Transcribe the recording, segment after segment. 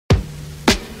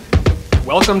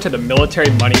Welcome to the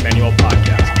Military Money Manual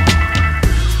Podcast.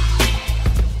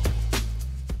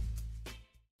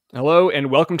 Hello,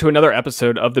 and welcome to another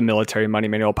episode of the Military Money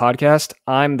Manual Podcast.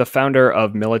 I'm the founder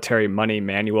of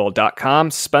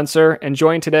MilitaryMoneyManual.com, Spencer, and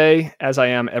joined today, as I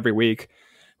am every week,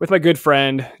 with my good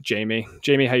friend, Jamie.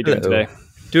 Jamie, how you doing today?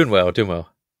 Doing well.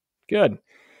 Good.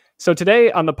 So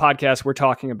today on the podcast, we're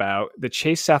talking about the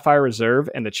Chase Sapphire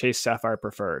Reserve and the Chase Sapphire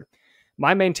Preferred.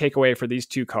 My main takeaway for these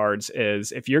two cards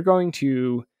is if you're going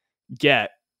to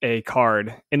get a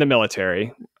card in the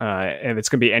military, and it's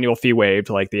going to be annual fee waived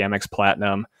like the Amex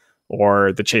Platinum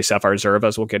or the Chase Sapphire Reserve,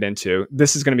 as we'll get into,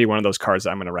 this is going to be one of those cards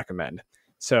that I'm going to recommend.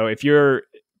 So if you're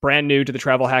brand new to the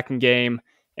travel hacking game,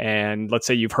 and let's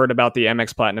say you've heard about the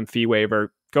Amex Platinum fee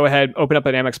waiver, go ahead, open up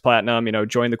an Amex Platinum,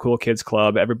 join the Cool Kids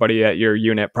Club. Everybody at your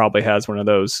unit probably has one of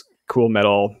those cool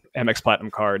metal Amex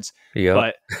Platinum cards. Yep.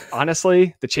 But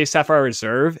honestly, the Chase Sapphire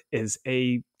Reserve is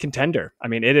a contender. I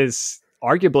mean, it is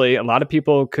arguably, a lot of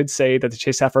people could say that the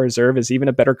Chase Sapphire Reserve is even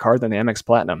a better card than the Amex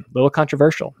Platinum. A little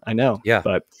controversial, I know. Yeah,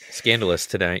 but scandalous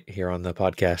tonight here on the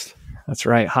podcast. That's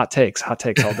right. Hot takes all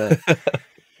day.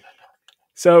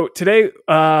 So today,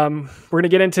 we're going to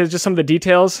get into just some of the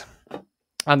details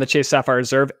on the Chase Sapphire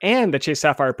Reserve and the Chase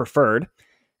Sapphire Preferred,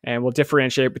 and we'll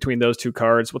differentiate between those two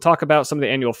cards. We'll talk about some of the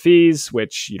annual fees,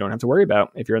 which you don't have to worry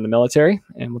about if you're in the military,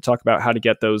 and we'll talk about how to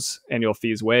get those annual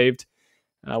fees waived.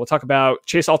 We'll talk about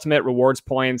Chase Ultimate rewards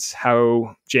points,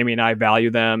 how Jamie and I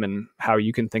value them, and how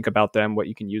you can think about them, what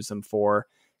you can use them for.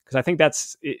 Because I think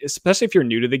that's, especially if you're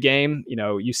new to the game,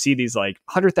 you see these like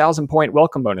 100,000 point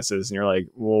welcome bonuses, and you're like,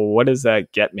 well, what does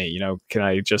that get me? Can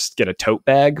I just get a tote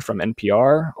bag from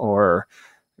NPR, or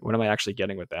what am I actually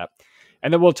getting with that?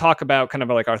 And then we'll talk about kind of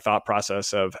like our thought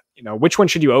process of, which one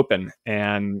should you open,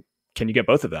 and can you get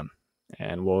both of them?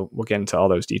 And we'll get into all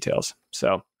those details.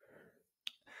 So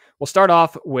we'll start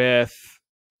off with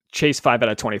Chase 5 out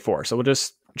of 24. So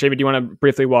Jamie, do you want to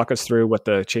briefly walk us through what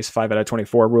the Chase 5 out of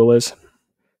 24 rule is?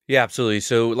 Yeah, absolutely.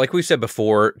 So like we said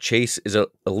before, Chase is a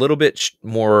little bit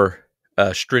more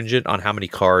stringent on how many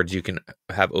cards you can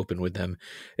have open with them.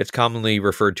 It's commonly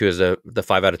referred to as the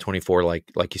 5 out of 24,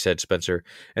 like you said, Spencer.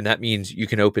 And that means you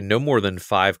can open no more than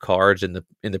 5 cards in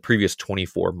the previous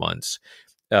 24 months.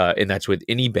 And that's with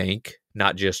any bank,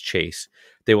 not just Chase.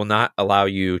 They will not allow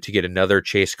you to get another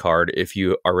Chase card if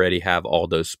you already have all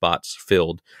those spots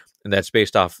filled. And that's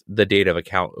based off the date of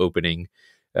account opening.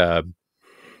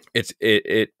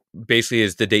 It basically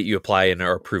is the date you apply and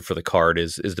are approved for the card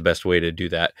is the best way to do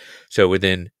that. So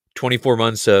within 24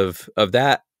 months of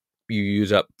that, you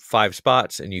use up 5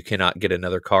 spots and you cannot get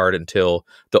another card until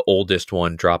the oldest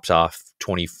one drops off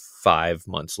 25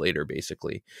 months later,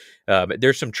 basically.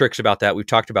 There's some tricks about that. We've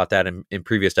talked about that in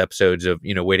previous episodes of,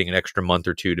 waiting an extra month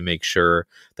or two to make sure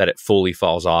that it fully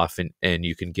falls off and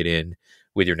you can get in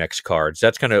with your next cards.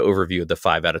 That's kind of overview of the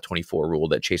 5 out of 24 rule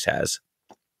that Chase has.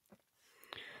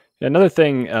 Another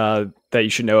thing that you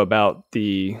should know about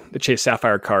the Chase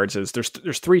Sapphire cards is there's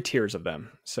 3 tiers of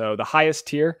them. So the highest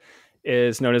tier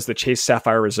is known as the Chase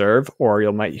Sapphire Reserve, or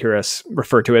you might hear us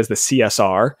refer to as the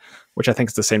CSR, which I think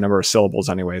is the same number of syllables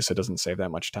anyway, so it doesn't save that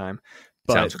much time.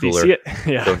 But sounds cooler. The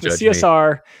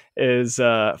CSR is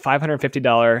a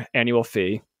 $550 annual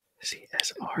fee.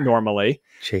 CSR normally.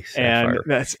 Chase Sapphire.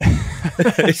 And that's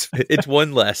it's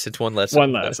one less. It's one less.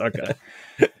 One less. Okay.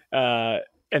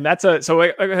 And that's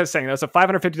like I was saying, that's a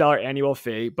 $550 annual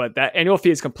fee, but that annual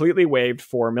fee is completely waived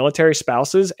for military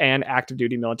spouses and active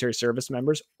duty military service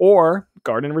members or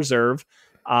Guard and Reserve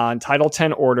on Title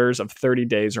 10 orders of 30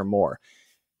 days or more.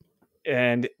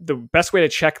 And the best way to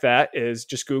check that is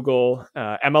just Google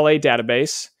MLA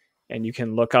database, and you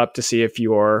can look up to see if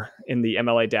you're in the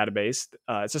MLA database.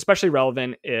 It's especially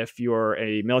relevant if you're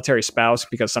a military spouse,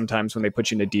 because sometimes when they put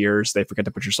you into DEERS, they forget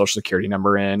to put your social security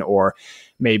number in, or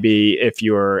maybe if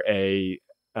you're a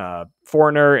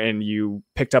foreigner and you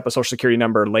picked up a social security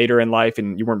number later in life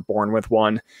and you weren't born with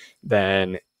one,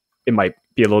 then it might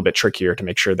be a little bit trickier to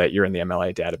make sure that you're in the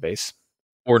MLA database.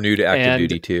 Or new to active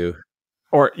duty too.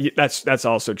 Or that's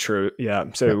also true. Yeah.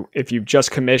 So if you've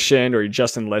just commissioned or you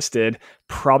just enlisted,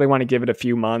 probably want to give it a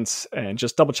few months and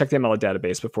just double check the MLA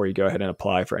database before you go ahead and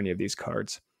apply for any of these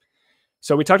cards.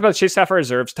 So we talked about Chase Sapphire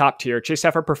Reserve's top tier. Chase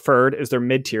Sapphire Preferred is their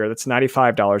mid tier. That's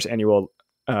 $95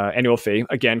 annual fee.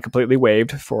 Again, completely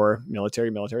waived for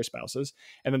military spouses.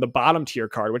 And then the bottom tier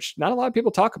card, which not a lot of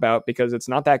people talk about because it's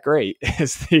not that great,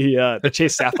 is the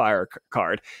Chase Sapphire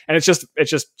card. And it's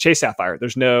just Chase Sapphire.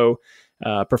 There's no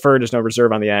Preferred, there's no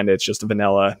reserve on the end. It's just a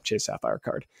vanilla Chase Sapphire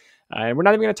card. And we're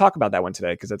not even going to talk about that one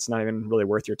today because it's not even really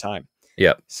worth your time.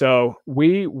 Yeah. So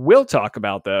we will talk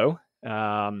about, though,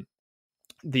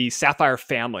 the Sapphire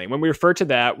family. When we refer to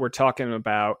that, we're talking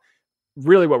about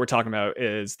really what we're talking about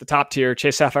is the top tier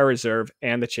Chase Sapphire Reserve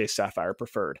and the Chase Sapphire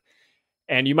Preferred.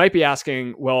 And you might be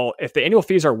asking, well, if the annual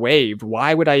fees are waived,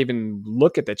 why would I even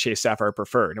look at the Chase Sapphire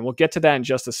Preferred? And we'll get to that in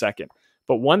just a second.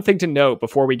 But one thing to note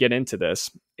before we get into this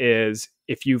is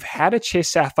if you've had a Chase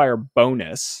Sapphire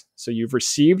bonus, so you've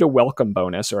received a welcome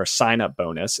bonus or a sign-up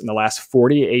bonus in the last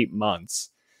 48 months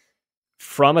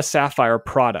from a Sapphire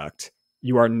product,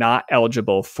 you are not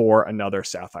eligible for another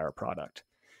Sapphire product.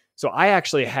 So I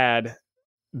actually had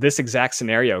this exact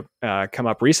scenario come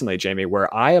up recently, Jamie,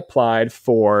 where I applied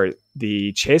for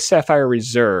the Chase Sapphire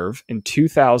Reserve in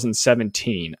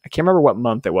 2017. I can't remember what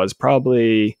month it was,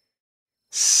 probably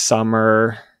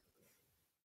summer,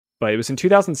 but it was in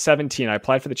 2017. I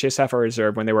applied for the Chase Sapphire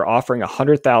Reserve when they were offering a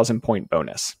 100,000 point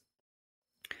bonus.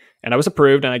 And I was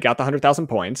approved and I got the 100,000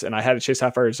 points and I had a Chase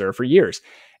Sapphire Reserve for years.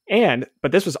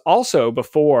 But this was also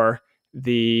before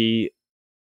the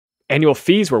annual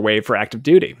fees were waived for active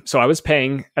duty. So I was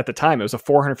paying at the time, it was a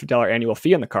 $450 annual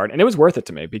fee on the card. And it was worth it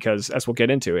to me because, as we'll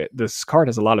get into it, this card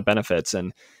has a lot of benefits.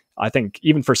 And I think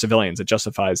even for civilians, it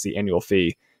justifies the annual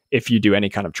fee if you do any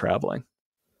kind of traveling.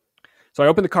 So I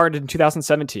opened the card in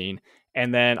 2017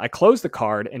 and then I closed the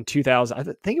card in 2000. I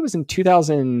think it was in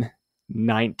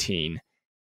 2019.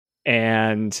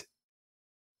 And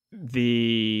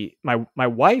my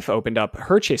wife opened up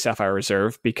her Chase Sapphire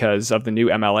Reserve because of the new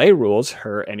MLA rules.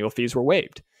 Her annual fees were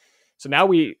waived. So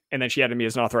now and then she added me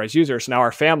as an authorized user. So now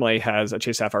our family has a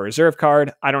Chase Sapphire Reserve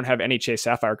card. I don't have any Chase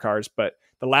Sapphire cards, but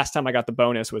the last time I got the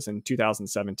bonus was in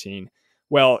 2017.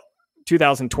 Well,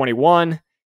 2021,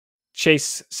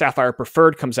 Chase Sapphire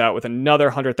Preferred comes out with another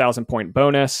 100,000 point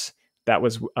bonus. That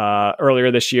was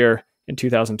earlier this year in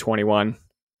 2021.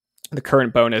 The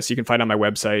current bonus you can find on my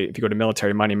website. If you go to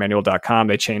militarymoneymanual.com,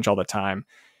 they change all the time,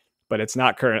 but it's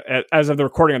not current. As of the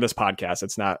recording of this podcast,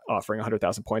 it's not offering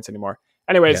 100,000 points anymore.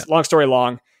 Anyways, long story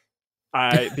long,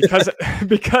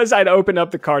 because I'd opened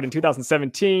up the card in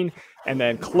 2017 and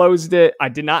then closed it, I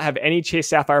did not have any Chase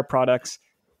Sapphire products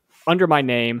under my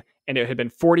name. And it had been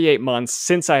 48 months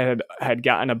since I had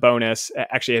gotten a bonus.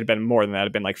 Actually, it had been more than that. It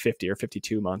had been like 50 or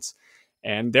 52 months.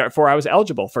 And therefore, I was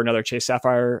eligible for another Chase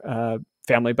Sapphire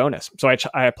family bonus. So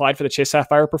I applied for the Chase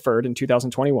Sapphire Preferred in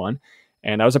 2021,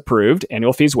 and I was approved,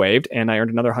 annual fees waived, and I earned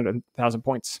another 100,000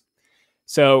 points.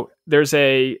 So there's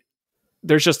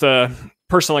just a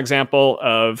personal example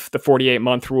of the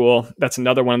 48-month rule. That's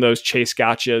another one of those Chase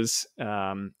gotchas.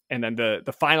 And then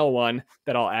the final one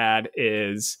that I'll add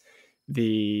is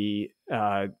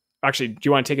actually, do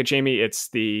you want to take it, Jamie? It's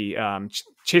the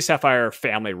Chase Sapphire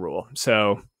family rule.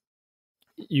 So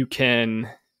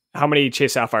how many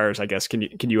Chase Sapphires, I guess, can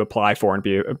you apply for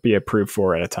and be approved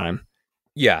for at a time?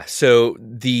 Yeah. So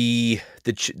the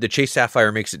Chase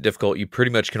Sapphire makes it difficult. You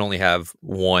pretty much can only have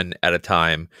one at a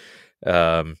time,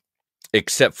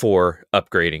 except for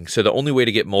upgrading. So the only way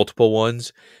to get multiple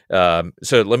ones. So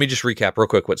let me just recap real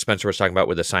quick what Spencer was talking about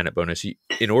with the sign-up bonus.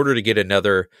 In order to get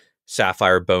another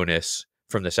Sapphire bonus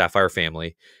from the Sapphire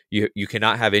family, you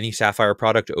cannot have any Sapphire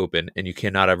product open, and you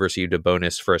cannot have received a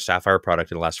bonus for a Sapphire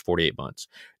product in the last 48 months.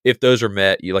 If those are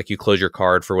met, you close your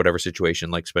card for whatever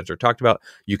situation, like Spencer talked about,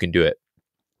 you can do it.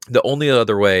 The only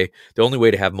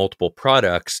way to have multiple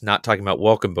products, not talking about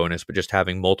welcome bonus, but just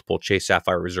having multiple Chase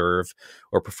Sapphire Reserve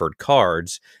or Preferred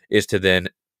cards, is to then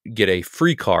get a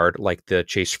free card like the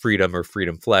Chase Freedom or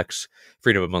Freedom Flex,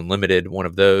 Freedom Unlimited, one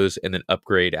of those, and then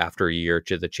upgrade after a year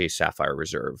to the Chase Sapphire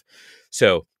Reserve.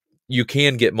 So you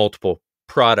can get multiple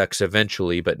products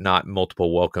eventually, but not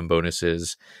multiple welcome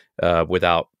bonuses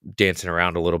without dancing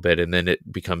around a little bit, and then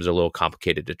it becomes a little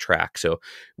complicated to track. So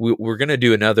we're going to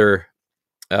do another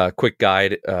quick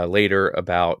guide later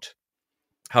about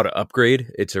how to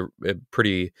upgrade. It's a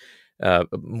pretty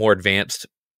more advanced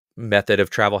method of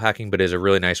travel hacking, but is a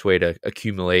really nice way to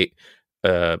accumulate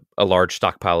a large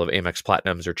stockpile of Amex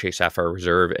Platinums or Chase Sapphire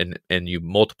Reserve, and you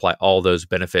multiply all those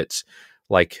benefits,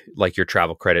 like your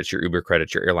travel credits, your Uber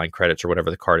credits, your airline credits, or whatever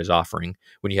the card is offering,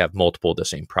 when you have multiple of the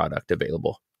same product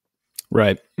available.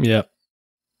 Right. Yeah.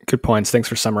 Good points. Thanks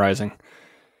for summarizing.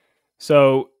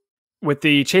 So with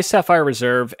the Chase Sapphire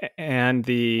Reserve and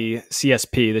the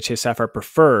CSP, the Chase Sapphire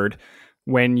Preferred,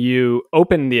 when you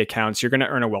open the accounts, you're going to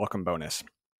earn a welcome bonus.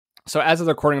 So as of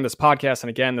the recording of this podcast, and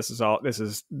again,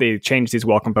 they change these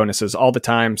welcome bonuses all the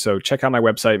time. So check out my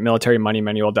website,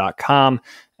 militarymoneymanual.com,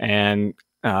 and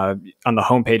on the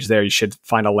homepage there, you should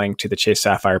find a link to the Chase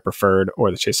Sapphire Preferred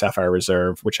or the Chase Sapphire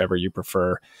Reserve, whichever you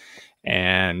prefer.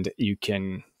 And you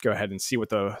can go ahead and see what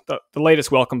the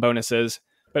latest welcome bonus is.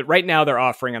 But right now they're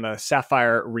offering on the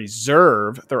Sapphire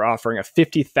Reserve, they're offering a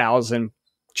 50,000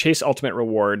 Chase Ultimate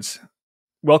Rewards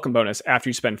welcome bonus after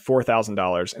you spend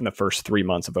 $4,000 in the first 3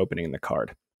 months of opening the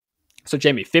card. So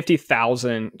Jamie,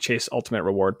 50,000 Chase Ultimate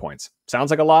Reward points. Sounds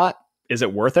like a lot. Is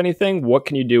it worth anything? What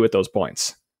can you do with those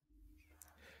points?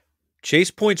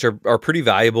 Chase points are pretty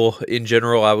valuable in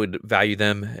general. I would value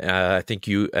them. I think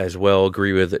you as well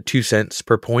agree with 2 cents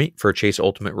per point for Chase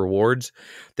Ultimate Rewards.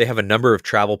 They have a number of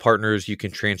travel partners you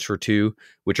can transfer to,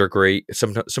 which are great.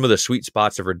 Some of the sweet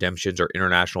spots of redemptions are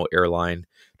international airline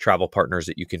travel partners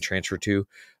that you can transfer to.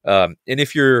 And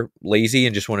if you're lazy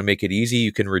and just want to make it easy,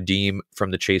 you can redeem from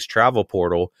the Chase Travel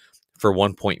Portal for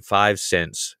 1.5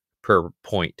 cents per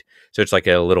point. So it's like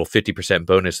a little 50%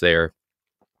 bonus there.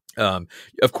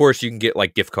 Of course, you can get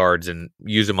like gift cards and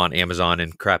use them on Amazon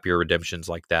and crappier redemptions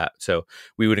like that. So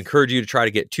we would encourage you to try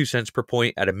to get 2 cents per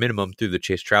point at a minimum through the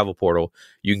Chase Travel Portal.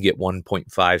 You can get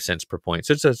 1.5 cents per point.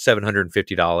 So it's a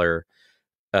 $750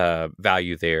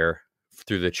 value there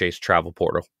through the Chase Travel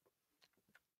Portal.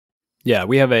 Yeah,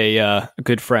 we have a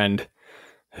good friend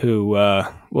who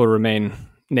will remain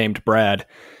named Brad,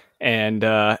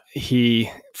 and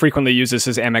he frequently uses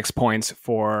his Amex points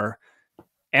for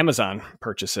Amazon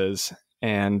purchases,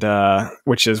 and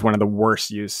which is one of the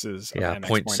worst uses of Amex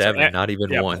 0.7, points. not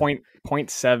even 1.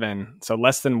 0.7, so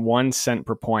less than 1 cent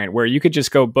per point, where you could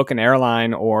just go book an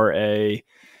airline or a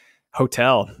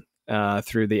hotel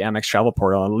through the Amex travel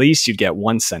portal. At least you'd get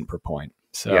 1 cent per point.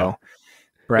 So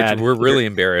Brad, we're really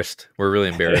embarrassed. We're really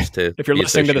embarrassed to if you're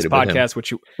listening to this podcast,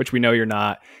 which we know you're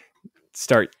not,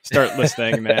 start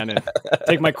listening, man, and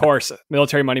take my course,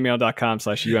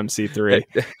 militarymoneymail.com/UMC3.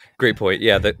 Great point.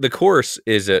 Yeah, the course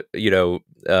is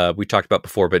we talked about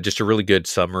before, but just a really good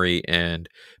summary and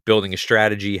building a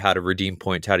strategy, how to redeem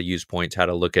points, how to use points, how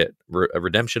to look at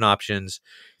redemption options.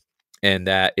 And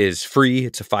that is free.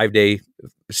 It's a 5-day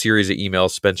series of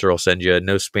emails Spencer will send you.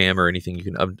 No spam or anything. You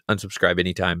can unsubscribe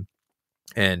anytime.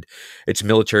 And it's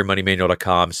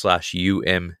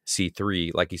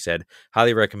militarymoneymanual.com/UMC3. Like you said,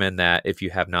 highly recommend that if you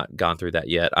have not gone through that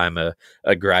yet. I'm a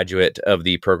graduate of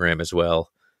the program as well.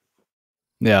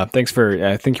 Yeah, thanks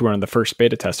I think you were one of the first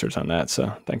beta testers on that.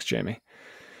 So thanks, Jamie.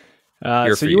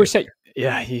 So you were saying,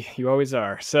 yeah, you always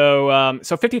are. So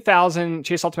 50,000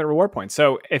 Chase Ultimate Reward points.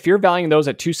 So if you're valuing those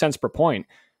at 2 cents per point,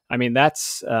 I mean,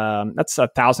 that's a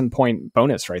 1,000 point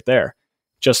bonus right there,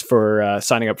 just for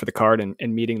signing up for the card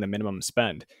and meeting the minimum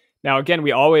spend. Now, again,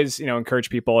 we always encourage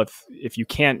people, if you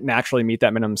can't naturally meet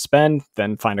that minimum spend,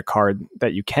 then find a card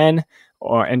that you can,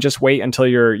 and just wait until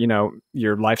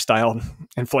your lifestyle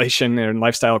inflation and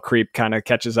lifestyle creep kind of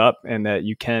catches up, and that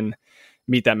you can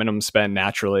meet that minimum spend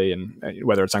naturally, and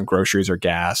whether it's on groceries or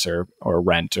gas or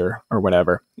rent or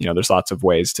whatever. There's lots of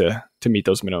ways to meet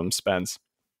those minimum spends.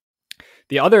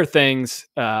 The other things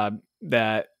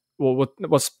that we'll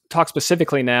talk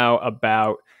specifically now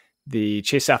about the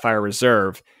Chase Sapphire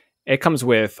Reserve. It comes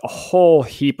with a whole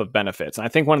heap of benefits. And I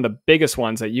think one of the biggest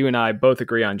ones that you and I both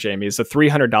agree on, Jamie, is the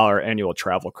 $300 annual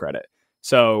travel credit.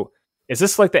 So is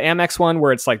this like the Amex one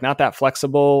where it's like not that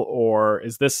flexible, or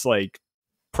is this like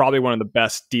probably one of the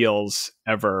best deals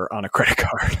ever on a credit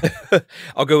card?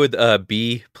 I'll go with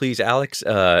B, please, Alex.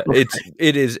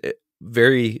 It is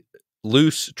very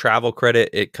loose travel credit.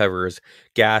 It covers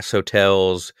gas,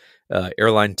 hotels,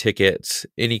 airline tickets,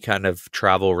 any kind of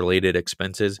travel related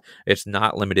expenses. It's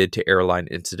not limited to airline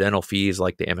incidental fees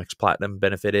like the Amex Platinum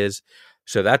benefit is.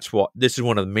 So this is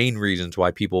one of the main reasons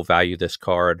why people value this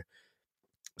card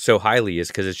so highly, is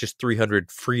because it's just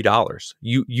 $300 free dollars.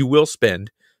 You will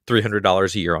spend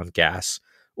 $300 a year on gas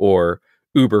or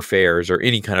Uber fares or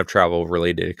any kind of travel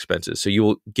related expenses. So you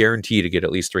will guarantee to get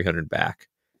at least $300 back.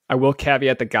 I will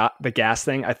caveat the gas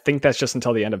thing. I think that's just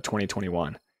until the end of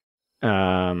 2021.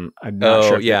 I'm not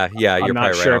sure. You're probably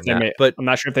right on that. But I'm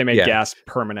not sure if they made gas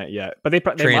permanent yet. But they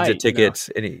transit might, tickets,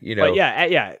 But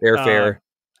airfare,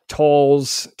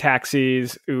 tolls,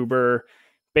 taxis, Uber,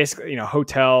 basically,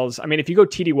 hotels. I mean, if you go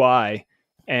TDY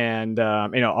and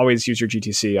always use your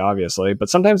GTC, obviously, but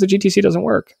sometimes the GTC doesn't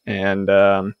work, and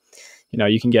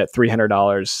you can get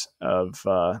 $300 of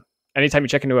anytime you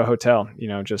check into a hotel.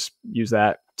 Just use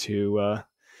that to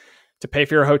pay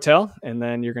for your hotel, and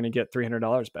then you're going to get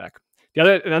 $300 back.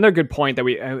 Another good point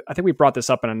that I think we brought this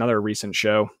up in another recent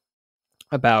show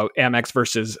about Amex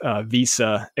versus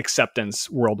Visa acceptance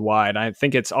worldwide. I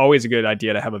think it's always a good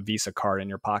idea to have a Visa card in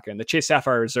your pocket, and the Chase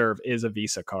Sapphire Reserve is a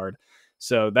Visa card,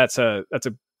 so that's a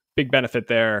big benefit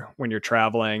there when you're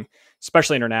traveling,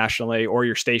 especially internationally, or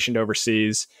you're stationed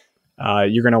overseas.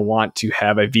 You're going to want to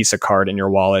have a Visa card in your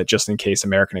wallet just in case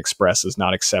American Express is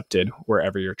not accepted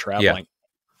wherever you're traveling.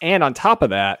 Yeah. And on top of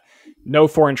that, no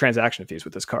foreign transaction fees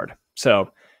with this card.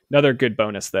 So another good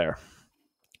bonus there.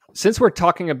 Since we're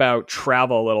talking about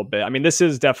travel a little bit, I mean, this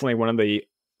is definitely one of the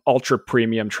ultra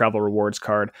premium travel rewards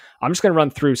card. I'm just going to run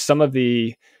through some of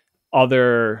the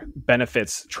other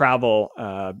benefits, travel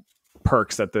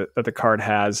perks that the card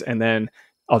has, and then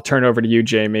I'll turn over to you,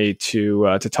 Jamie,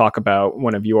 to talk about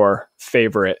one of your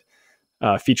favorite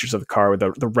features of the car with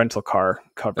the rental car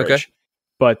coverage. Okay.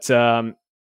 But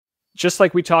just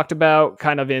like we talked about,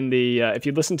 kind of in the if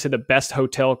you listen to the best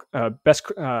hotel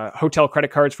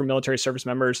credit cards for military service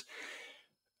members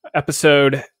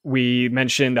episode, we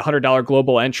mentioned $100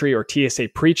 global entry or TSA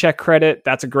pre-check credit.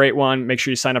 That's a great one. Make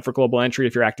sure you sign up for global entry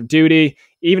if you're active duty.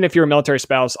 Even if you're a military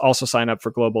spouse, also sign up for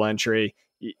global entry.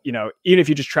 Even if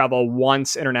you just travel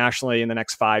once internationally in the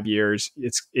next 5 years,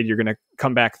 you're going to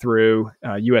come back through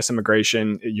U.S.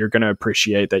 immigration. You're going to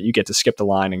appreciate that you get to skip the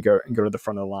line and go to the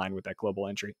front of the line with that global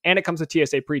entry. And it comes with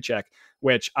TSA pre-check,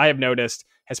 which I have noticed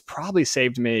has probably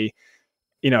saved me,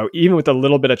 even with a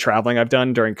little bit of traveling I've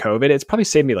done during COVID, it's probably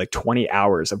saved me like 20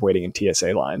 hours of waiting in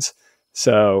TSA lines.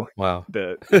 So wow,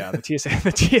 the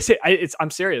TSA, I'm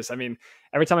serious. I mean,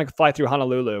 every time I fly through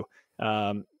Honolulu,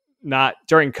 not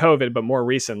during COVID, but more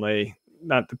recently,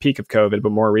 not the peak of COVID,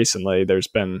 but more recently, there's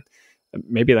been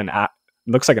maybe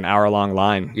looks like an hour-long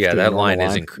line. Yeah, that line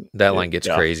line gets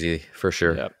crazy for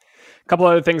sure. Yeah. A couple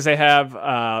other things they have: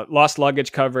 lost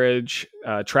luggage coverage,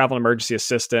 travel emergency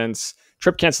assistance,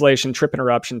 trip cancellation, trip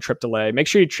interruption, trip delay. Make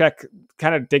sure you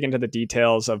kind of dig into the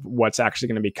details of what's actually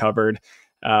going to be covered.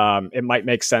 It might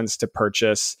make sense to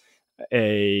purchase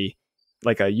a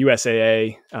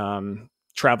USAA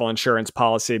travel insurance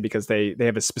policy because they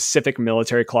have a specific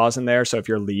military clause in there. So if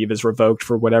your leave is revoked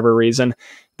for whatever reason,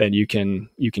 then you can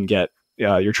get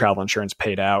your travel insurance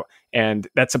paid out. And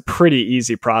that's a pretty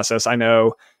easy process. I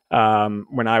know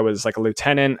when I was like a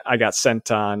lieutenant, I got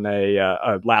sent on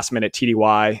a last minute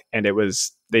TDY, and it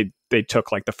was they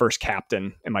took like the first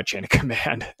captain in my chain of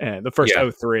command and the first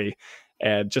 03,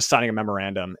 and just signing a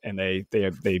memorandum, and they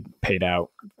paid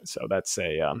out. So that's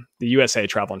the USA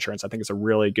travel insurance, I think, is a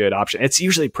really good option. It's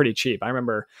usually pretty cheap. I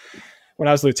remember when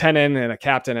I was lieutenant and a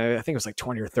captain, I think it was like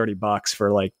 $20 or $30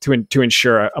 for like to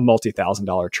insure a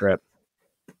multi-$1,000 trip.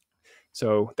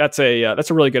 So that's a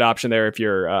really good option there if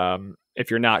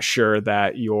you're not sure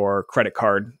that your credit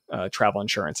card travel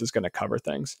insurance is going to cover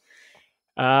things.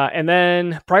 And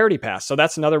then Priority Pass. So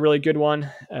that's another really good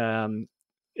one.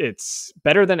 It's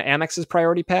better than Amex's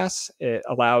Priority Pass. It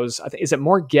allows, is it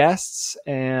more guests,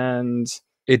 and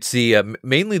it's the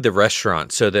mainly the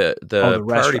restaurant. So the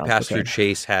Priority Pass through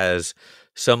Chase has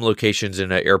some locations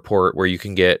in an airport where you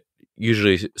can get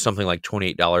usually something like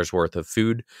 $28 worth of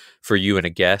food for you and a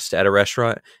guest at a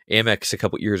restaurant. Amex a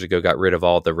couple years ago got rid of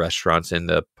all the restaurants in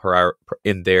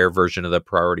their version of the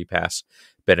Priority Pass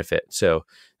benefit. So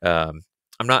I'm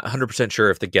not 100% sure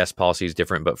if the guest policy is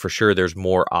different, but for sure there's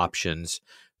more options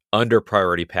under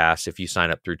Priority Pass if you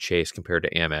sign up through Chase compared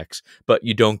to Amex, but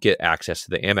you don't get access to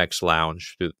the Amex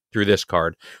lounge through this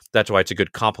card. That's why it's a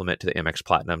good complement to the Amex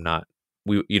Platinum.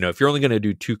 If you're only going to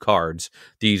do 2 cards,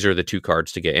 these are the 2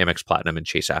 cards to get Amex Platinum and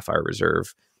Chase Sapphire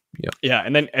Reserve. Yeah,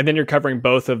 and then you're covering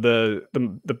both of the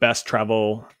best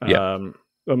travel, the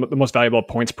most valuable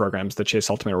points programs, the Chase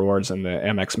Ultimate Rewards and the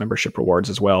Amex Membership Rewards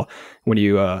as well. When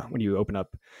you open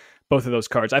up both of those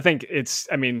cards, I think it's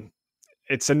a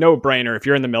no-brainer if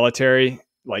you're in the military.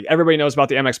 Like, everybody knows about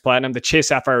the Amex Platinum, the Chase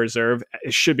Sapphire Reserve.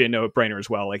 It should be a no-brainer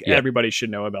as well. Like, everybody should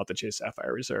know about the Chase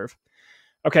Sapphire Reserve.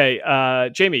 Okay,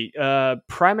 Jamie,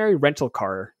 primary rental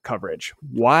car coverage.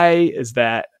 Why is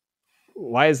that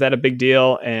a big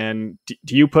deal? And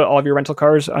do you put all of your rental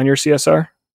cars on your CSR?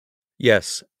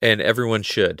 Yes, and everyone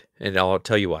should, and I'll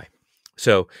tell you why.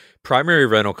 So primary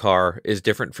rental car is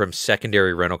different from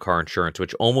secondary rental car insurance,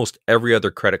 which almost every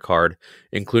other credit card,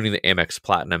 including the Amex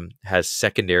Platinum, has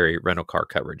secondary rental car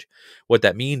coverage. What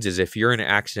that means is if you're in an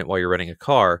accident while you're renting a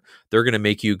car, they're going to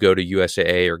make you go to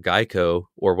USAA or Geico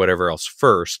or whatever else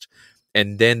first,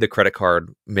 and then the credit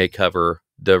card may cover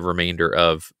the remainder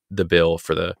of the bill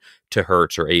to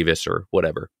Hertz or Avis or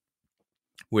whatever.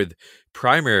 With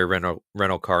primary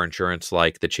rental car insurance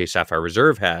like the Chase Sapphire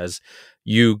Reserve has,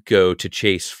 you go to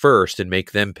Chase first and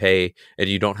make them pay, and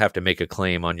you don't have to make a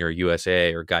claim on your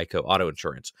USA or Geico auto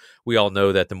insurance. We all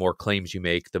know that the more claims you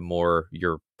make, the more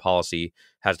your policy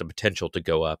has the potential to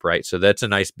go up, right? So that's a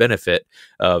nice benefit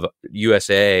of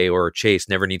USA or Chase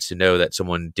never needs to know that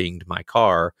someone dinged my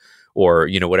car or,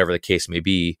 whatever the case may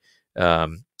be. I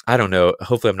don't know.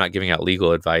 Hopefully I'm not giving out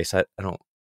legal advice. I don't.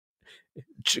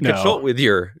 Consult with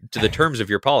to the terms of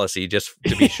your policy just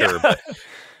to be sure. But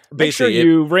make sure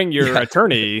you ring your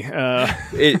attorney.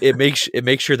 It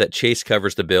makes sure that Chase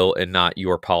covers the bill and not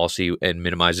your policy, and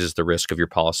minimizes the risk of your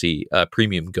policy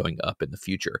premium going up in the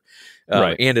future.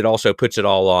 Right. And it also puts it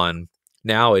all on.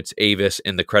 Now it's Avis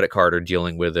and the credit card are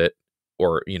dealing with it,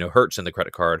 or, Hertz in the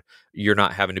credit card, you're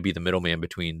not having to be the middleman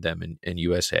between them and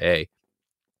USAA.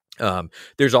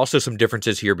 There's also some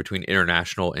differences here between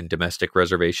international and domestic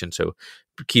reservation. So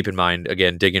keep in mind,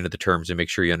 again, dig into the terms and make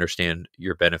sure you understand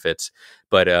your benefits.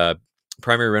 But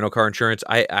primary rental car insurance,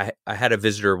 I had a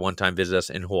visitor one time visit us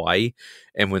in Hawaii.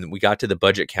 And when we got to the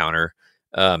budget counter,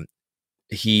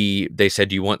 they said,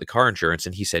 "Do you want the car insurance?"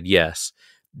 And he said, yes.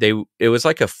 It was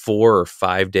like a 4 or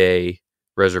 5 day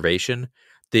reservation.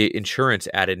 The insurance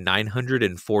added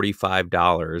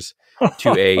 $945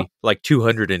 to a like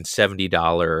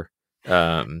 $270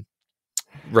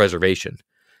 reservation.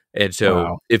 And so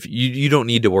Wow. if you don't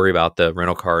need to worry about the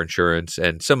rental car insurance,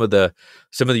 and some of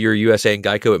your USA and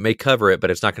Geico, it may cover it, but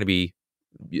it's not going to be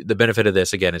the benefit of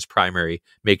this. Again, is primary.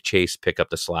 Make Chase pick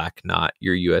up the slack, not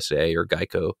your USA or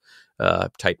Geico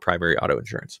type primary auto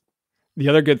insurance. The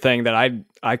other good thing that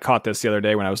I caught this the other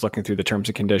day when I was looking through the terms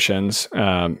and conditions,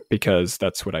 because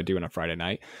that's what I do on a Friday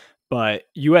night. But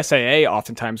USAA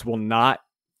oftentimes will not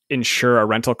insure a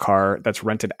rental car that's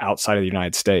rented outside of the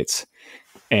United States,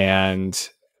 but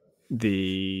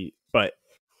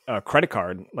a credit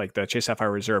card like the Chase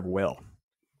Sapphire Reserve will.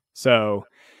 So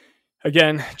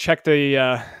again, check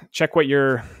what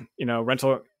your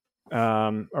rental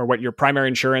or what your primary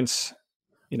insurance.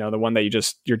 The one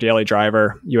that your daily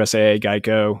driver, USAA,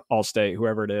 Geico, Allstate,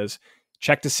 whoever it is,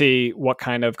 check to see what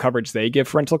kind of coverage they give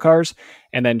for rental cars,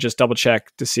 and then just double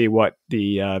check to see what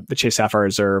the Chase Sapphire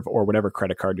Reserve or whatever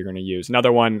credit card you're going to use.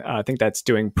 Another one, I think that's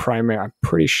doing primary. I'm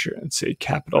pretty sure. Let's see,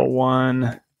 Capital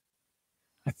One.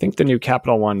 I think the new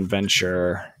Capital One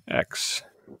Venture X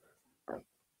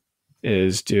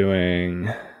is doing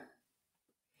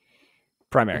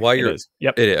primary.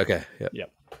 Yep. It is. Okay.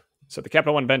 Yep. So the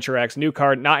Capital One Venture X, new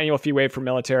card, not annual fee waived for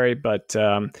military, but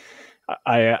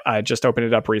I just opened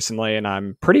it up recently, and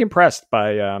I'm pretty impressed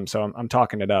by. So I'm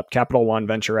talking it up. Capital One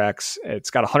Venture X. It's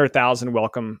got 100,000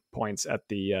 welcome points at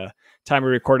the time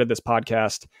we recorded this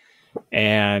podcast,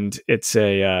 and it's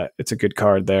a good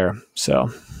card there. So,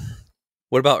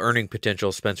 what about earning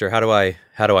potential, Spencer? How do I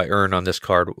earn on this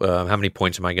card? How many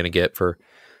points am I going to get for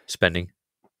spending?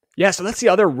 Yeah, so that's the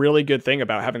other really good thing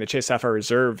about having the Chase Sapphire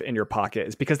Reserve in your pocket,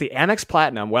 is because the Amex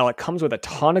Platinum, while it comes with a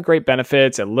ton of great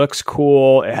benefits, it looks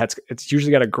cool, it's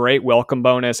usually got a great welcome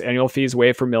bonus, annual fees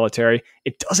waived for military,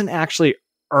 it doesn't actually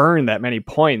earn that many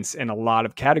points in a lot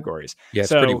of categories. Yeah,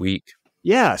 it's pretty weak.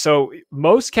 Yeah, so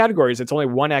most categories, it's only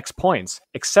 1x points,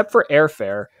 except for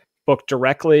airfare, booked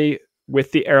directly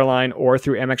with the airline or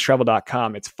through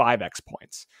amextravel.com, it's 5x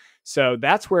points. So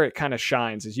that's where it kind of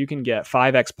shines, is you can get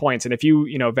 5x points. And if you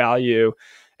value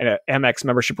an Amex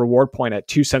membership reward point at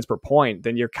 2 cents per point,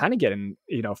 then you're kind of getting,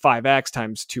 5x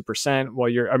times 2%. Well,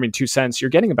 2 cents,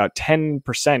 you're getting about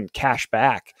 10% cash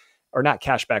back, or not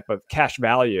cash back, but cash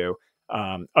value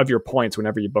of your points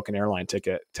whenever you book an airline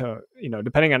ticket. To,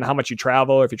 depending on how much you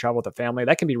travel, or if you travel with a family,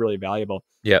 that can be really valuable.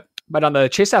 Yep. But on the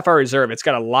Chase Sapphire Reserve, it's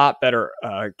got a lot better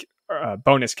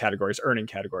bonus categories, earning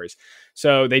categories.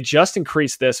 So they just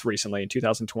increased this recently in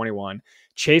 2021.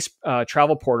 Chase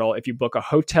Travel Portal, if you book a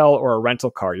hotel or a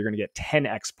rental car, you're going to get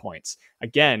 10x points.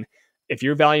 Again, if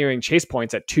you're valuing Chase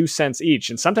points at 2 cents each,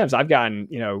 and sometimes I've gotten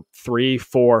 3,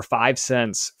 4, 5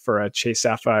 cents for a Chase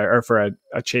Sapphire, or for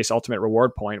a Chase Ultimate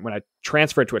Reward point when I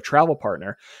transfer it to a travel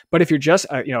partner. But if you're just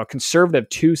a conservative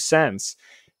 2 cents,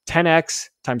 10x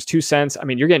times 2 cents,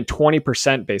 you're getting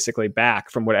 20% basically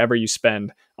back from whatever you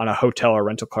spend on a hotel or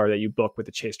rental car that you book with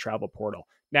the Chase Travel Portal.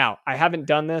 Now, I haven't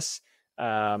done this.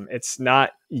 It's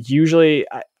not usually,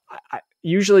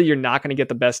 usually you're not going to get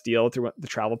the best deal through the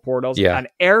travel portals. Yeah. On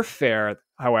airfare,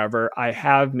 however, I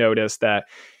have noticed that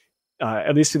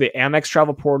at least through the Amex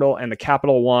Travel Portal and the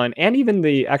Capital One, and even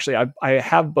I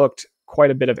have booked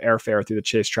quite a bit of airfare through the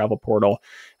Chase Travel Portal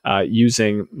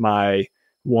using my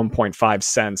 1.5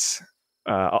 cents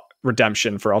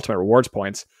redemption for Ultimate Rewards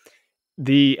points.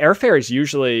 The airfare is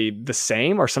usually the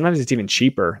same, or sometimes it's even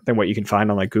cheaper than what you can find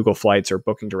on like Google Flights or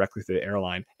booking directly through the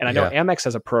airline. And I know Amex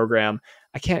has a program.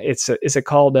 Is it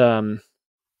called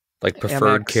like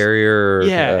preferred Amex carrier?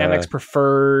 Yeah, Amex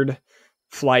Preferred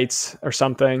Flights or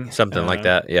something. Something like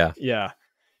that. Yeah. Yeah.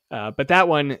 But that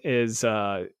one is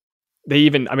they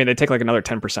take like another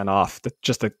 10% off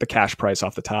just the cash price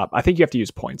off the top. I think you have to use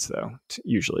points though,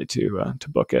 usually to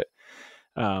book it.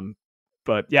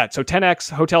 But yeah, so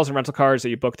 10x hotels and rental cars that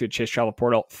you book through Chase Travel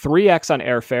Portal, 3x on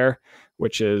airfare,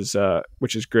 which is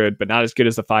good, but not as good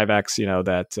as the 5x,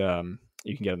 that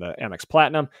you can get in the Amex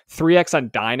Platinum. 3x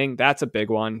on dining, that's a big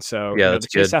one. So yeah, that's the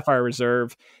Chase Sapphire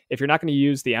Reserve, if you're not going to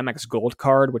use the Amex Gold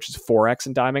card, which is 4x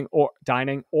in dining,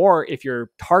 or if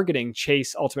you're targeting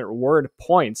Chase Ultimate Reward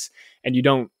points and you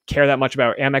don't care that much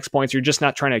about Amex points, you're just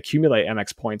not trying to accumulate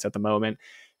Amex points at the moment,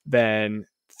 then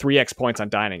 3x points on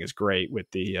dining is great with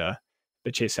the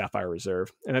Chase Sapphire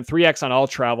Reserve. And then 3x on all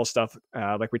travel stuff,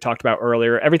 like we talked about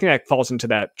earlier, everything that falls into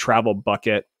that travel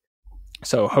bucket.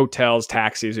 So hotels,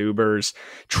 taxis, Ubers,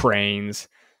 trains,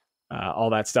 all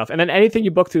that stuff. And then anything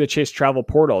you book through the Chase Travel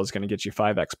Portal is going to get you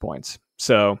 5x points.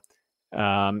 So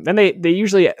then they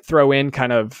usually throw in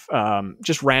kind of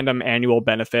just random annual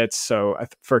benefits. So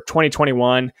for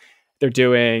 2021, they're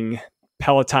doing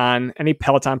Peloton. Any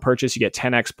Peloton purchase, you get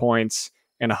 10x points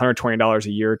and $120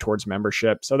 a year towards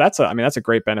membership. So that's a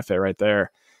great benefit right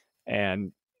there.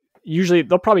 And usually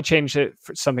they'll probably change it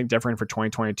for something different for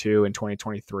 2022 and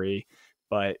 2023.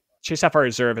 But Chase Sapphire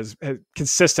Reserve has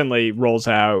consistently rolls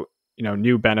out,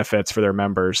 new benefits for their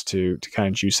members to kind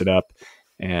of juice it up,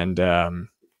 and and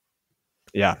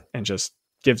just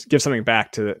give something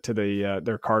back to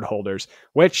their card holders.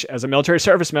 Which, as a military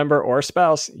service member or a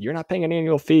spouse, you're not paying any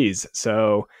annual fees.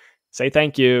 So say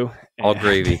thank you. All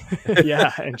gravy.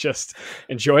 And just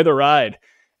enjoy the ride,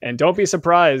 and don't be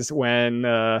surprised when.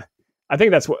 I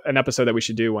think that's an episode that we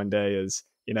should do one day. Is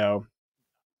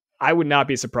I would not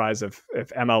be surprised if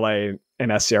MLA and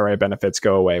SCRA benefits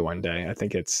go away one day. I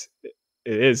think it's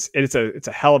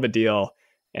a hell of a deal,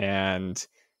 and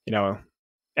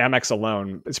Amex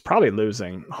alone is probably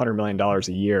losing $100 million a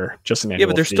year just in annual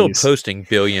but they're fees. still posting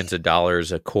billions of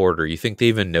dollars a quarter. You think they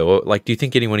even know? Like, do you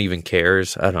think anyone even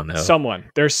cares? I don't know.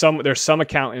 There's some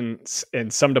accountants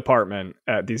in some department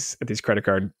at these credit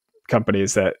card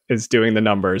companies that is doing the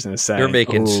numbers and is saying they're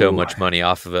making so much money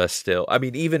off of us still. I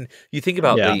mean, even you think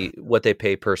about what they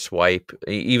pay per swipe,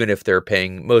 even if they're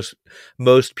paying,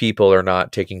 most people are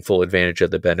not taking full advantage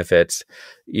of the benefits.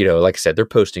 Like I said, they're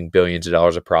posting billions of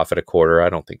dollars of profit a quarter. I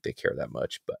don't think they care that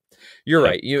much, but you're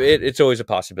right. It's always a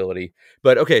possibility.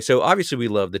 But okay, so obviously we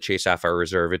love the Chase Sapphire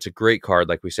Reserve. It's a great card.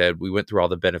 Like we said, we went through all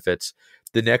the benefits.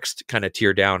 The next kind of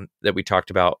tier down that we talked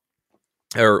about,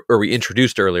 or we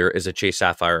introduced earlier, is a Chase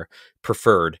Sapphire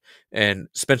Preferred. And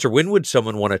Spencer, when would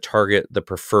someone want to target the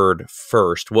Preferred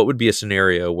first? What would be a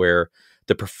scenario where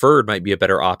the Preferred might be a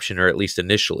better option, or at least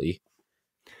initially?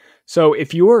 So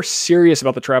if you're serious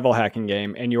about the travel hacking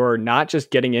game and you're not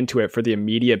just getting into it for the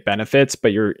immediate benefits,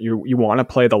 but you want to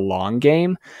play the long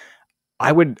game,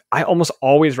 I almost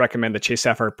always recommend the Chase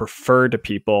Sapphire Preferred to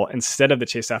people instead of the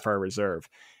Chase Sapphire Reserve.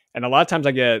 And a lot of times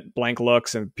I get blank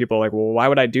looks and people are like, well, why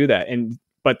would I do that?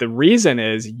 But the reason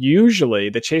is usually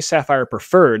the Chase Sapphire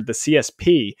Preferred, the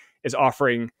CSP,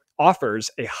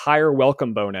 offers a higher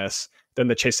welcome bonus than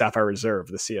the Chase Sapphire Reserve,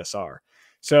 the CSR.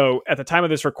 So at the time of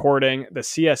this recording, the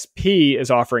CSP is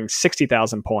offering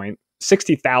 60,000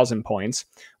 points,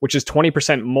 which is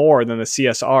 20% more than the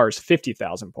CSR's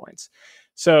 50,000 points.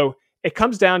 So it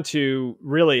comes down to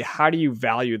really, how do you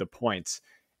value the points?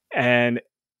 And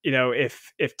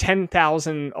if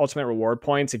 10,000 ultimate reward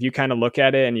points, if you kind of look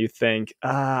at it and you think,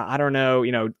 I don't know,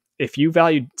 if you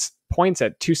value points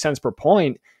at 2 cents per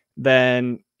point,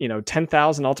 then,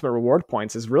 10,000 ultimate reward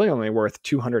points is really only worth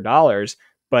 $200.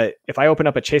 But if I open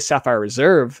up a Chase Sapphire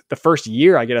Reserve, the first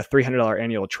year I get a $300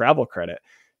 annual travel credit.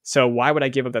 So why would I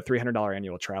give up that $300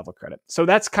 annual travel credit? So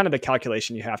that's kind of the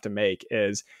calculation you have to make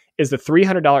is the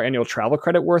 $300 annual travel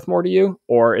credit worth more to you,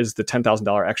 or is the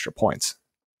 $10,000 extra points?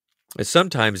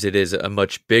 Sometimes it is a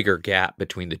much bigger gap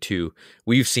between the two.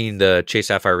 We've seen the Chase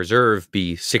Sapphire Reserve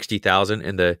be 60,000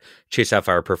 and the Chase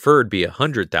Sapphire Preferred be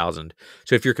 100,000.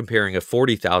 So if you're comparing a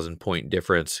 40,000 point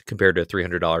difference compared to a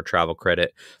 $300 travel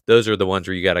credit, those are the ones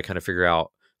where you got to kind of figure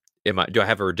out, do I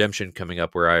have a redemption coming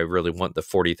up where I really want the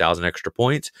 40,000 extra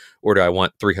points, or do I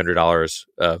want $300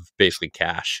 of basically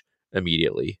cash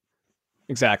immediately?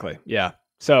 Exactly. Yeah.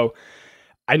 So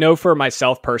I know for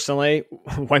myself personally,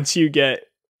 once you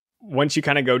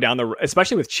kind of go down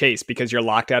especially with Chase, because you're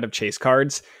locked out of Chase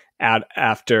cards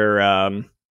after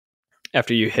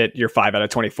you hit your 5 out of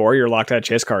 24, you're locked out of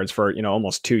Chase cards for,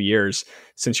 almost 2 years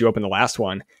since you opened the last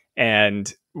one.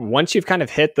 And once you've kind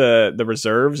of hit the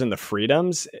reserves and the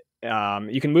freedoms,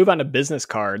 you can move on to business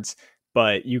cards,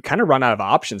 but you kind of run out of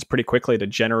options pretty quickly to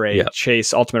generate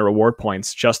Chase ultimate reward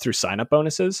points just through sign-up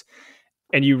bonuses.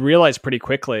 And you realize pretty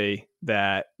quickly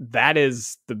that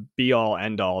is the be-all,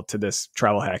 end-all to this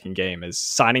travel hacking game, is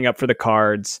signing up for the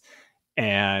cards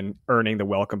and earning the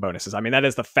welcome bonuses. I mean, that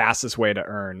is the fastest way to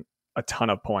earn a ton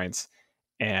of points.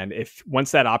 And if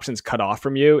once that option's cut off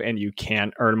from you and you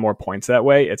can't earn more points that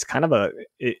way, it's kind of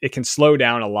it can slow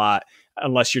down a lot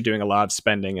unless you're doing a lot of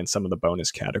spending in some of the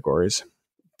bonus categories.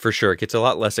 For sure. It gets a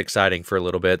lot less exciting for a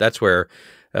little bit. That's where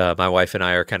my wife and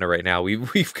I are kind of right now.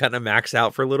 We've kind of maxed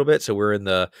out for a little bit. So we're in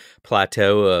the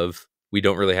plateau of we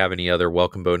don't really have any other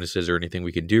welcome bonuses or anything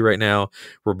we can do right now.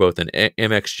 We're both in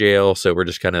Amex jail, so we're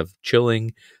just kind of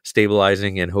chilling,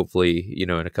 stabilizing, and hopefully, in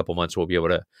a couple months we'll be able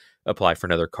to apply for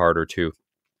another card or two.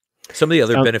 Some of the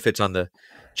other benefits on the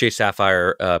Chase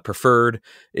Sapphire Preferred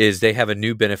is they have a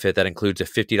new benefit that includes a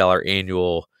 $50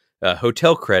 annual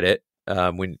hotel credit.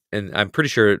 And I'm pretty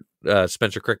sure,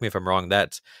 Spencer, correct me if I'm wrong,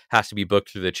 that has to be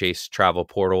booked through the Chase travel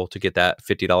portal to get that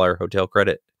 $50 hotel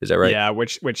credit. Is that right? Yeah,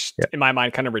 which in my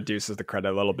mind kind of reduces the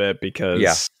credit a little bit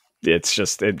because it's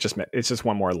just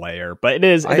one more layer, but it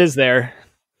is there.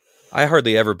 I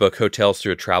hardly ever book hotels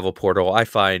through a travel portal. I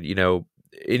find,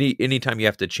 anytime you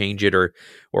have to change it or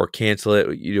cancel it,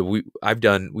 we've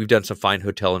done some fine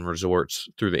hotel and resorts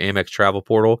through the Amex travel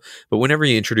portal, but whenever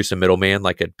you introduce a middleman,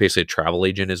 like basically a travel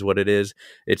agent is what it is,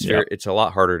 it's a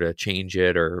lot harder to change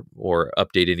it or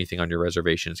update anything on your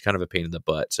reservation. It's kind of a pain in the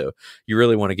butt. So you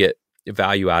really want to get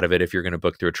value out of it if you're going to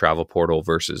book through a travel portal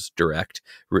versus direct,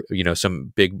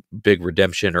 some big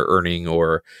redemption or earning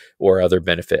or other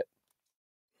benefit.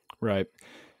 Right.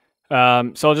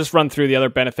 So I'll just run through the other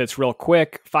benefits real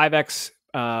quick. 5x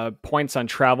points on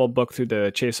travel booked through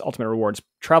the Chase Ultimate Rewards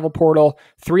travel portal.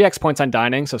 3x points on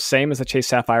dining, so same as the Chase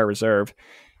Sapphire Reserve.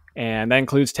 And that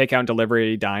includes takeout and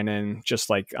delivery, dine-in, just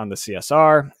like on the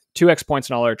CSR. 2x points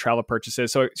on all our travel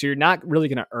purchases. So you're not really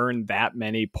going to earn that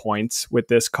many points with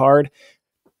this card,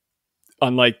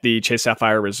 unlike the Chase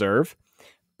Sapphire Reserve.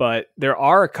 But there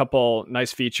are a couple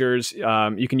nice features.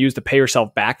 You can use the pay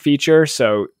yourself back feature.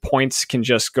 So points can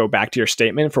just go back to your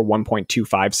statement for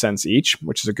 1.25 cents each,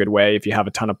 which is a good way if you have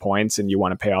a ton of points and you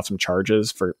want to pay off some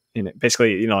charges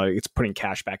basically, it's putting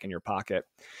cash back in your pocket.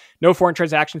 No foreign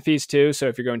transaction fees too. So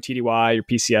if you're going TDY, you're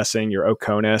PCSing, you're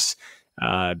OCONUS,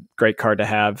 great card to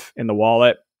have in the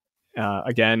wallet.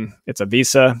 Again, it's a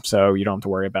Visa, so you don't have to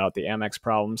worry about the Amex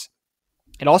problems.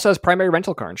 It also has primary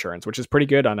rental car insurance, which is pretty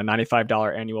good on a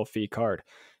 $95 annual fee card.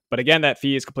 But again, that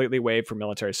fee is completely waived for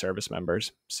military service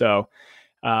members. So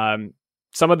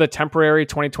some of the temporary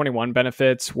 2021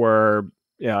 benefits were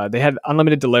they had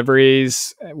unlimited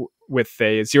deliveries with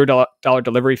a $0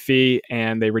 delivery fee,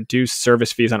 and they reduced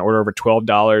service fees on order over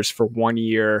 $12 for 1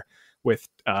 year with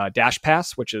Dash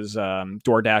Pass, which is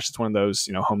DoorDash. It's one of those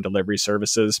home delivery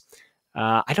services.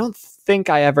 I don't think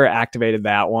I ever activated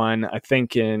that one. I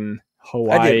think in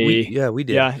Hawaii. We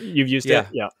did. Yeah, you've used it.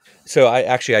 Yeah. So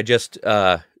I just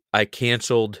I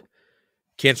canceled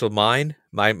my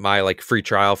like free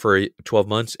trial for 12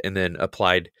 months and then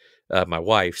applied my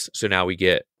wife's. So now we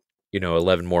get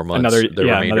 11 more months, the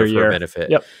remainder for a benefit.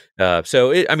 Yep.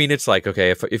 So it's like, okay,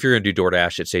 if you're gonna do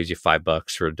DoorDash, it saves you $5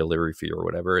 for a delivery fee or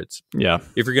whatever. If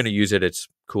you're gonna use it, it's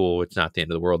cool. It's not the end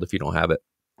of the world if you don't have it.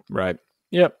 Right.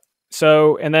 Yep.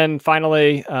 So, and then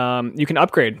finally, you can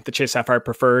upgrade the Chase Sapphire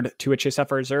Preferred to a Chase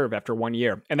Sapphire Reserve after 1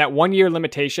 year. And that 1 year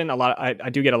limitation, I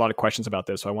do get a lot of questions about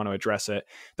this, so I want to address it.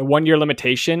 The 1 year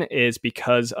limitation is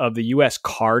because of the U.S.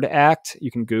 Card Act.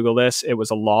 You can Google this. It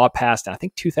was a law passed, I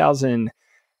think,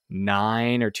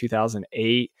 2009 or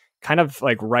 2008, kind of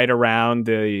like right around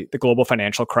the global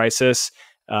financial crisis.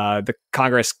 The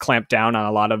Congress clamped down on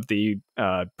a lot of the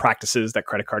practices that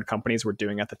credit card companies were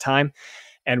doing at the time.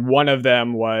 And one of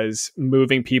them was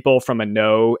moving people from a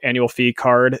no annual fee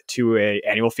card to a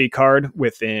annual fee card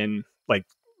within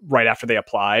right after they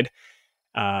applied.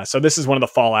 So this is one of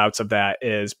the fallouts of that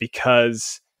is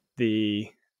because the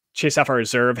Chase Sapphire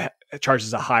Reserve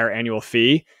charges a higher annual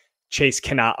fee. Chase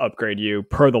cannot upgrade you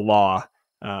per the law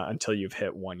until you've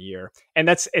hit 1 year. And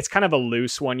it's kind of a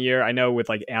loose 1 year. I know with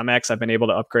Amex, I've been able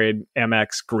to upgrade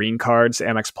Amex green cards,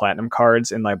 Amex platinum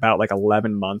cards in about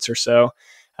 11 months or so.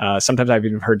 Sometimes I've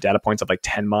even heard data points of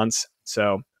 10 months.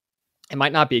 So it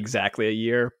might not be exactly a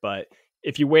year, but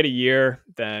if you wait a year,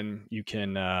 then you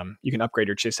can upgrade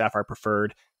your Chase Sapphire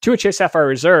Preferred to a Chase Sapphire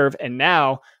Reserve. And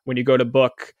now when you go to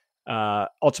book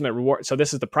Ultimate Reward, so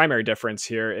this is the primary difference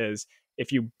here is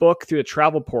if you book through the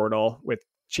travel portal with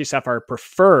Chase Sapphire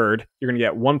Preferred, you're going to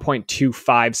get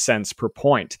 1.25 cents per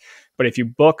point. But if you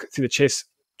book through the Chase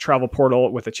travel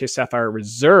portal with a Chase Sapphire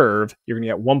Reserve, you're going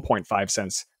to get 1.5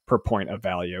 cents per point of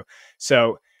value.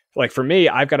 So for me,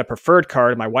 I've got a preferred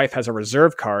card. My wife has a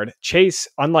reserve card. Chase,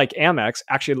 unlike Amex,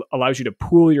 actually allows you to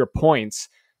pool your points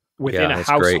within a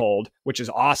household, which is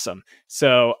awesome.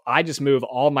 So I just move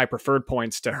all my preferred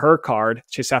points to her card,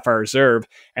 Chase Sapphire Reserve,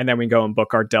 and then we go and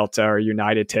book our Delta or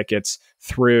United tickets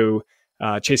through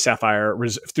Chase Sapphire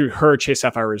through her Chase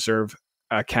Sapphire Reserve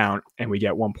account, and we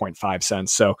get 1.5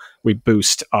 cents. So we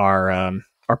boost our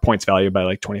points value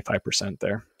by 25%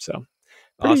 there. So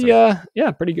pretty,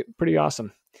 awesome. Pretty good, pretty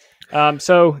awesome.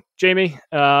 So Jamie,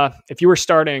 if you were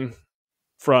starting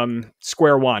from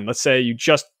square one, let's say you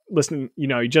just listening,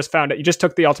 you just found it. You just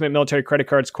took the Ultimate Military Credit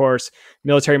Cards course,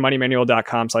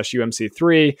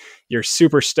 militarymoneymanual.com/UMC3. You're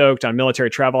super stoked on military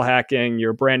travel hacking.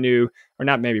 You're brand new, or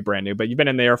not maybe brand new, but you've been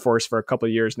in the Air Force for a couple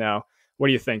of years now. What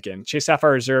are you thinking? Chase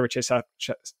Sapphire Reserve or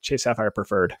Chase Sapphire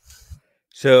Preferred?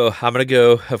 So I'm going to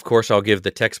go, of course, I'll give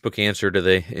the textbook answer to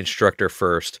the instructor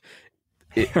first.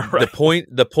 Right.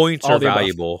 The points all are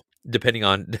valuable. Depending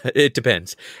on, it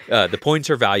depends. The points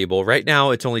are valuable. Right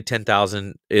now, it's only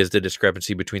 10,000 is the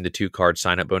discrepancy between the 2 card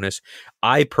sign up bonus.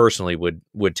 I personally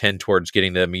would tend towards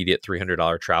getting the immediate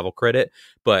 $300 travel credit,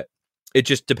 but it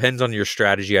just depends on your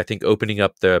strategy. I think opening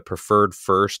up the preferred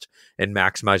first and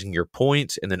maximizing your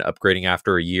points and then upgrading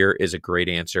after a year is a great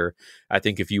answer. I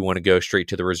think if you want to go straight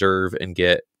to the reserve and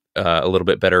get a little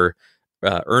bit better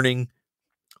earning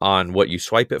on what you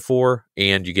swipe it for,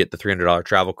 and you get the $300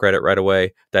 travel credit right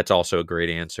away, that's also a great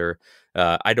answer.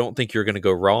 I don't think you're going to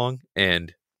go wrong,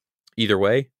 and either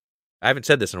way, I haven't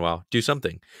said this in a while, do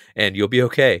something, and you'll be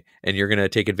okay, and you're going to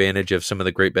take advantage of some of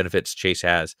the great benefits Chase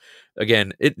has.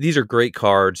 Again, these are great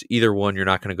cards. Either one you're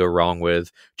not going to go wrong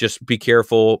with. Just be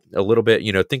careful a little bit,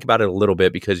 think about it a little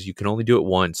bit, because you can only do it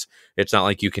once. It's not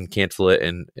like you can cancel it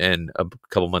and a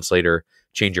couple months later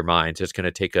change your mind. It's going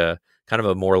to take a kind of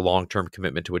a more long-term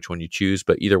commitment to which one you choose,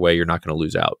 but either way, you're not going to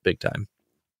lose out big time.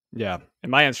 Yeah.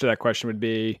 And my answer to that question would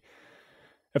be,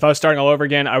 if I was starting all over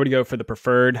again, I would go for the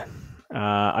preferred.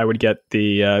 I would get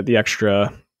the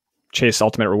extra Chase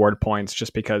Ultimate Reward points,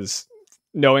 just because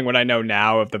knowing what I know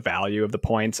now of the value of the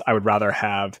points, I would rather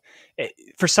have it.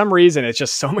 For some reason, it's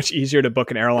just so much easier to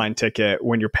book an airline ticket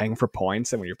when you're paying for points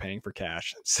than when you're paying for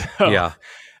cash. So yeah,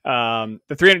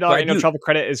 the $300 annual travel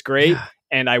credit is great. Yeah.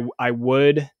 And I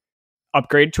would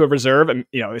upgrade to a reserve, and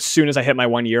as soon as I hit my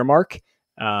 1 year mark.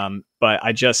 But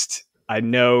I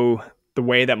know the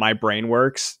way that my brain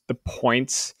works, the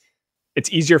points,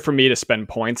 it's easier for me to spend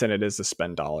points than it is to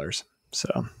spend dollars.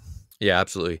 So yeah,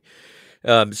 absolutely.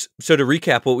 So to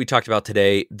recap what we talked about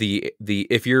today, the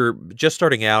if you're just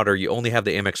starting out or you only have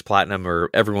the Amex Platinum, or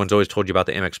everyone's always told you about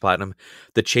the Amex Platinum,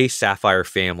 the Chase Sapphire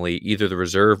family, either the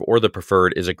Reserve or the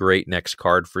Preferred, is a great next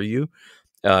card for you.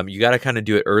 You got to kind of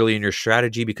do it early in your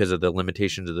strategy because of the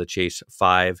limitations of the Chase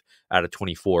 5 out of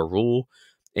 24 rule.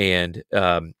 And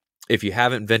if you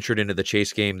haven't ventured into the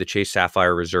Chase game, the Chase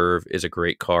Sapphire Reserve is a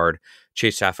great card.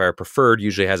 Chase Sapphire Preferred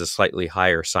usually has a slightly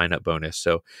higher sign-up bonus.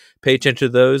 So pay attention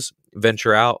to those,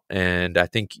 venture out, and I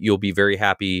think you'll be very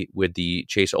happy with the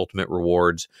Chase Ultimate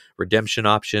Rewards redemption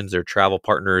options, their travel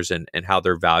partners, and how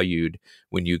they're valued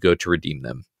when you go to redeem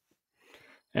them.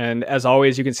 And as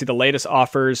always, you can see the latest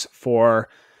offers for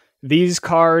these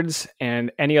cards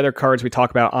and any other cards we talk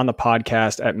about on the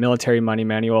podcast at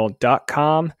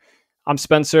militarymoneymanual.com. I'm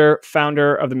Spencer,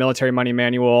 founder of the Military Money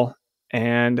Manual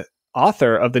and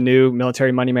author of the new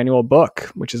Military Money Manual book,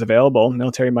 which is available,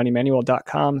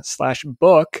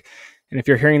 militarymoneymanual.com/book. And if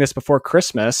you're hearing this before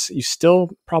Christmas, you still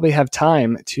probably have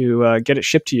time to get it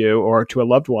shipped to you or to a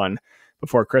loved one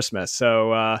before Christmas.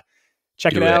 So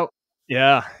check it out.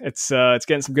 Yeah, it's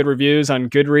getting some good reviews on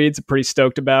Goodreads. I'm pretty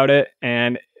stoked about it,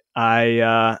 and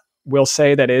I will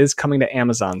say that it is coming to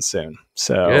Amazon soon.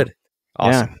 So good,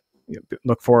 awesome. Yeah,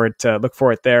 look for it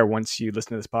there once you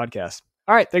listen to this podcast.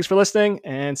 All right, thanks for listening,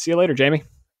 and see you later, Jamie.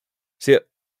 See ya.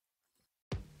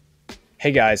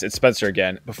 Hey guys, it's Spencer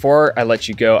again. Before I let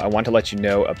you go, I want to let you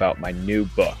know about my new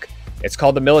book. It's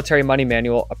called The Military Money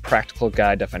Manual, A Practical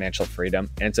Guide to Financial Freedom,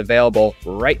 and it's available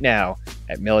right now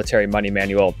at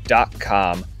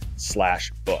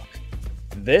militarymoneymanual.com/book.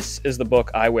 This is the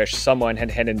book I wish someone had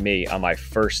handed me on my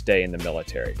first day in the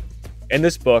military. In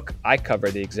this book, I cover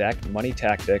the exact money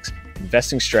tactics,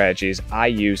 investing strategies I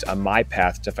use on my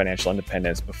path to financial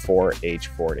independence before age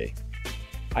 40.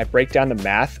 I break down the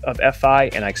math of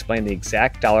FI, and I explain the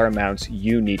exact dollar amounts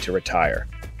you need to retire.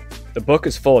 The book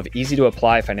is full of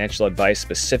easy-to-apply financial advice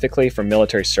specifically for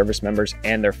military service members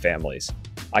and their families.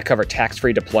 I cover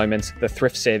tax-free deployments, the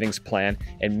thrift savings plan,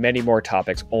 and many more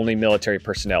topics only military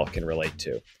personnel can relate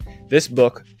to. This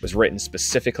book was written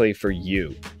specifically for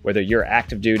you, whether you're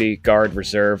active duty, guard,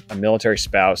 reserve, a military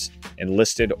spouse,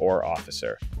 enlisted, or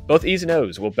officer. Both E's and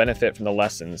O's will benefit from the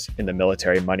lessons in the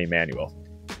Military Money Manual.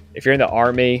 If you're in the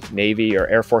Army, Navy, or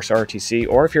Air Force ROTC,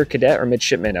 or if you're a cadet or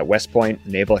midshipman at West Point,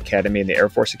 Naval Academy, and the Air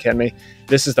Force Academy,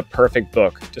 this is the perfect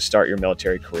book to start your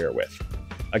military career with.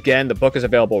 Again, the book is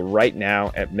available right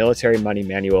now at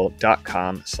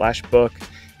militarymoneymanual.com/book,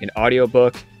 an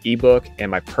audiobook, ebook, and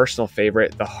my personal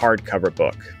favorite, the hardcover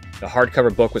book. The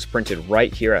hardcover book was printed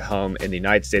right here at home in the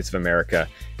United States of America,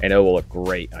 and it will look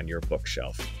great on your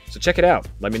bookshelf. So check it out.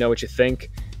 Let me know what you think.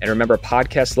 And remember,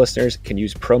 podcast listeners can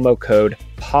use promo code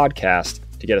PODCAST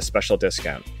to get a special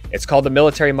discount. It's called The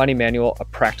Military Money Manual, A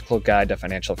Practical Guide to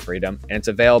Financial Freedom, and it's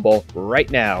available right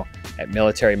now at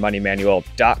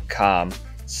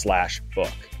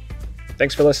militarymoneymanual.com/book.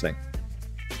 Thanks for listening.